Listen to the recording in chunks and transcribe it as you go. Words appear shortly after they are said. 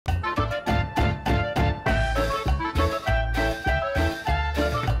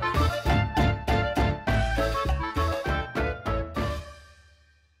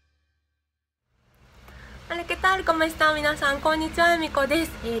tal? ¿Cómo están? 皆さんこんにちは、えみこで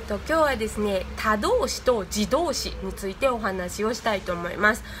す。今日はですね、他動詞と自動詞についてお話をしたいと思い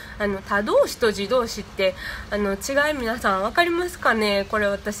ます。他動詞と自動詞って違い皆さん分かりますかね。これ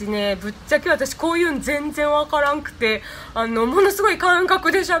私ね、ぶっちゃけ私こういうの全然分からんくて、ものすごい感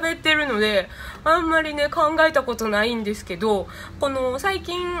覚で喋ってるのであんまりね考えたことないんですけど、この最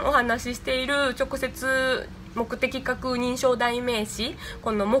近お話ししている直接目的確認証代名詞、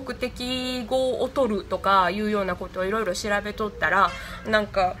この目的語を取るとかいうようなことをいろいろ調べとったら、なん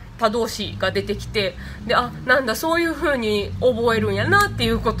か他動詞が出てきて、でなんだそういう風に覚えるんやなってい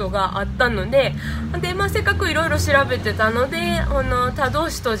うことがあったので、せっかくいろいろ調べてたので、この他動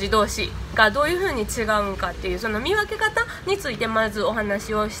詞と自動詞がどういう風に違うんかっていうその見分け方についてまずお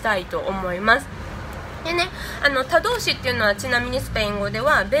話をしたいと思います。でね、他動詞っていうのはちなみにスペイン語で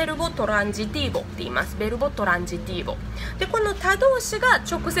はベルボトランジティーボって言います。ベルボトランジティーボで、この他動詞が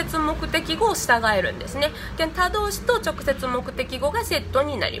直接目的語を従えるんですね。で、他動詞と直接目的語がセット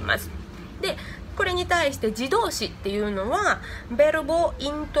になります。で、これに対して自動詞っていうのはベルボイ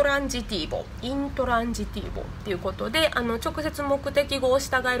ントランジティーボっていうことで、直接目的語を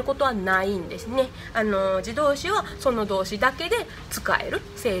従えることはないんですね。自動詞はその動詞だけで使える、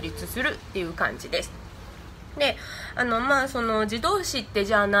成立するっていう感じです。で、その自動詞って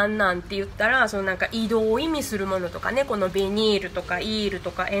じゃあ何なんって言ったら、そのなんか移動を意味するものとかね、このベニールとかイールと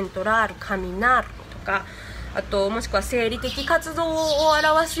かエントラール、カミナールとか、あともしくは生理的活動を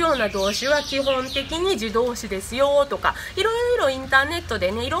表すような動詞は基本的に自動詞ですよとか、いろいろインターネット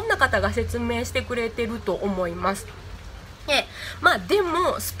でね、いろんな方が説明してくれてると思います。で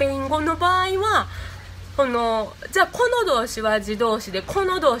もスペイン語の場合はじゃあこの動詞は自動詞でこ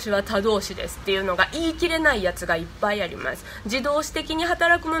の動詞は他動詞ですっていうのが言い切れないやつがいっぱいあります。自動詞的に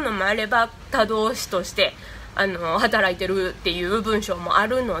働くものもあれば他動詞として働いてるっていう文章もあ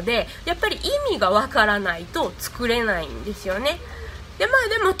るので、やっぱり意味がわからないと作れないんですよね。で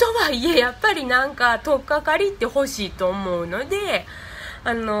もとはいえやっぱりなんか取っかかりって欲しいと思うので、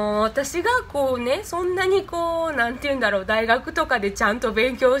私がそんなになんて言うんだろう、大学とかでちゃんと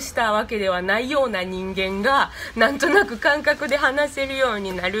勉強したわけではないような人間がなんとなく感覚で話せるよう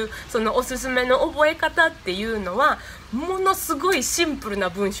になる、そのおすすめの覚え方っていうのは、ものすごいシンプル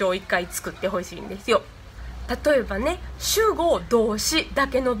な文章を一回作ってほしいんですよ。例えばね、主語動詞だ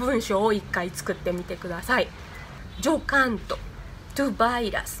けの文章を一回作ってみてください。Yo canto, tú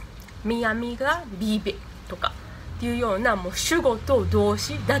bailas, mi amiga vive とかっていうような、もう主語と動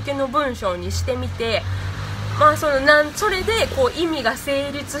詞だけの文章にしてみて、それで意味が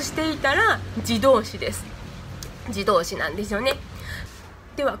成立していたら自動詞です。自動詞なんですよね。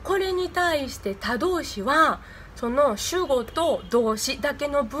ではこれに対して他動詞は、その主語と動詞だけ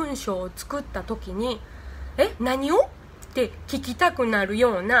の文章を作った時に何をって聞きたくなる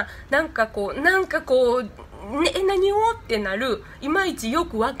ような、何をってなる、いまいちよ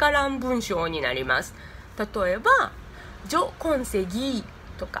くわからん文章になります。例えばYo conseguí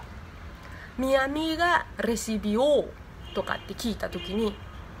とかMi amiga recibió とかって聞いたときに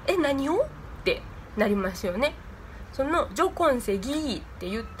何をってなりますよね。そのYo conseguíって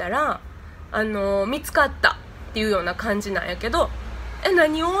言ったら見つかったっていうような感じなんやけど、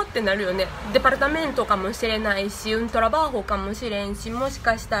何をってなるよね。デパルタメントかもしれないし、un trabajoかもしれんし、もし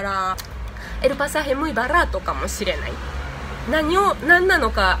かしたらel pasaje muy baratoかもしれない。何な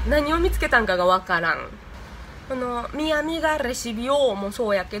のか、何を見つけたんかがわからん。このみやみがレシビオもそ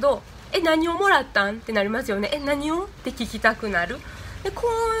うやけど、何をもらったんってなりますよね。何をって聞きたくなる。で、こ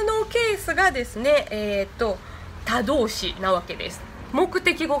のケースがですね、他動詞なわけです。目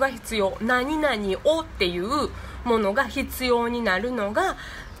的語が必要、何々をっていうものが必要になるのが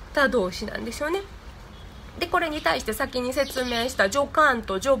他動詞なんですよね。で、これに対して先に説明したジョカン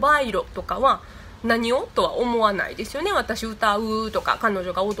とジョバイロとかは何をとは思わないですよね。私歌うとか彼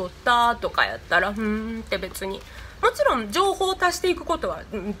女が踊ったとかやったらって別に、もちろん情報を足していくことは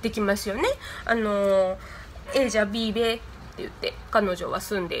できますよね。じゃあビーベって言って彼女は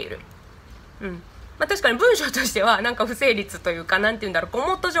住んでいる。確かに文章としてはなんか不成立というか、なんて言うんだろう、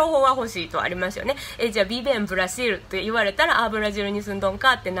もっと情報は欲しいとはありますよね。じゃあビーベンブラジルって言われたらブラジルに住んどん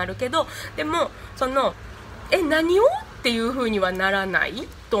かってなるけど、でも何をっていう風にはならない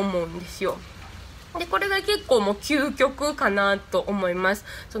と思うんですよ。で、これが結構もう究極かなと思います。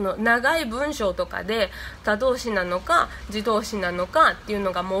その長い文章とかで他動詞なのか自動詞なのかっていう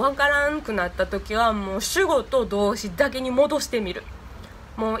のがもうわからんくなった時は、もう主語と動詞だけに戻してみる。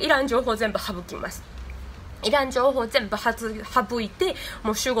もういらん情報全部省きます。いらん情報全部省いて、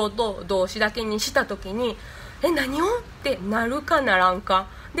もう主語と動詞だけにした時に何をってなるかならんか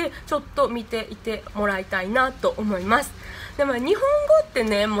で、ちょっと見ていてもらいたいなと思います。でも日本語って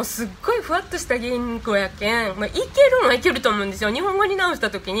ね、もうすっごいふわっとした言語やけん、いけるのはいけると思うんですよ。日本語に直した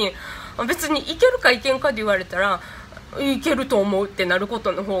時に別にいけるかいけんかって言われたらいけると思うってなるこ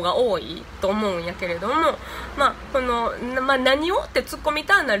との方が多いと思うんやけれども、何をって突っ込み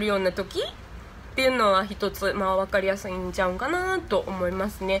たくなるような時っていうのは一つ、分かりやすいんちゃうんかなと思いま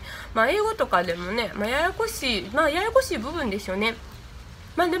すね。英語とかでもね、ややこしい部分ですよね。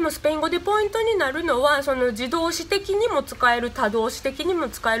でもスペイン語でポイントになるのは、その自動詞的にも使える他動詞的にも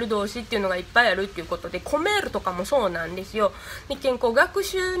使える動詞っていうのがいっぱいあるっていうことで、コメールとかもそうなんですよ。で、健康学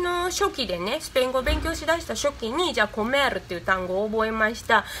習の初期でね、スペイン語を勉強しだした初期に、じゃあコメールっていう単語を覚えまし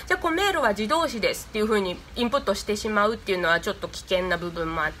た。じゃあコメールは自動詞ですっていう風にインプットしてしまうっていうのはちょっと危険な部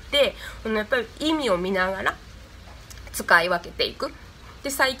分もあって、やっぱり意味を見ながら使い分けていく。で、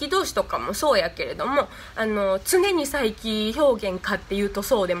再起動詞とかもそうやけれども、常に再起表現かっていうと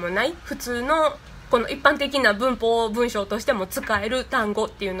そうでもない、普通のこの一般的な文法文章としても使える単語っ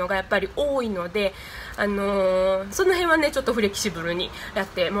ていうのがやっぱり多いので、その辺はねちょっとフレキシブルにやっ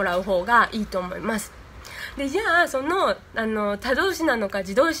てもらう方がいいと思います。で、じゃあその他動詞なのか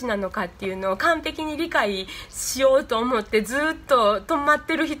自動詞なのかっていうのを完璧に理解しようと思ってずっと止まっ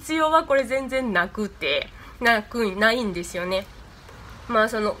てる必要はこれ全然ないんですよね。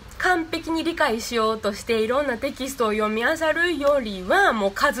その完璧に理解しようとしていろんなテキストを読み漁るよりは、も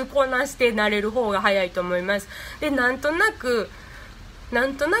う数こなして慣れる方が早いと思います。で、なんとなく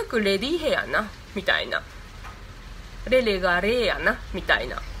レディヘやなみたいな、レがレやなみたい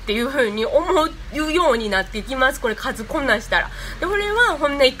なっていう風に思うようになっていきます。これ数こなしたら。で、これはほ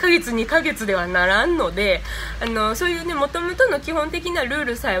んの1ヶ月2ヶ月ではならんので、そういうね元々の基本的なルー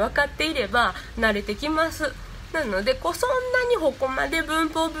ルさえ分かっていれば慣れてきます。なのでそんなにここまで文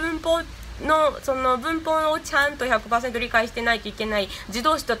法のその文法をちゃんと 100% 理解してないといけない、自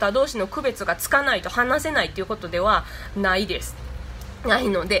動詞と他動詞の区別がつかないと話せないということではない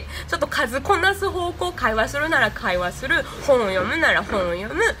ので、ちょっと数こなす方向、会話するなら会話する、本を読むなら本を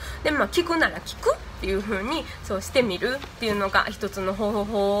読むで、聞くなら聞くっていう風にそうしてみるっていうのが一つの方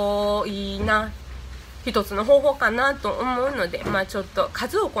法かなと思うので、ちょっと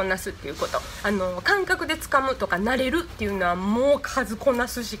数をこなすっていうこと、感覚でつかむとか慣れるっていうのはもう数こな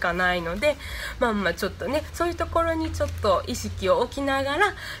すしかないので、ちょっとねそういうところにちょっと意識を置きなが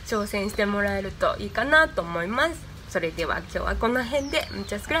ら挑戦してもらえるといいかなと思います。それでは今日はこの辺で。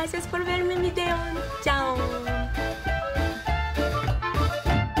Muchas gracias por verme mi video.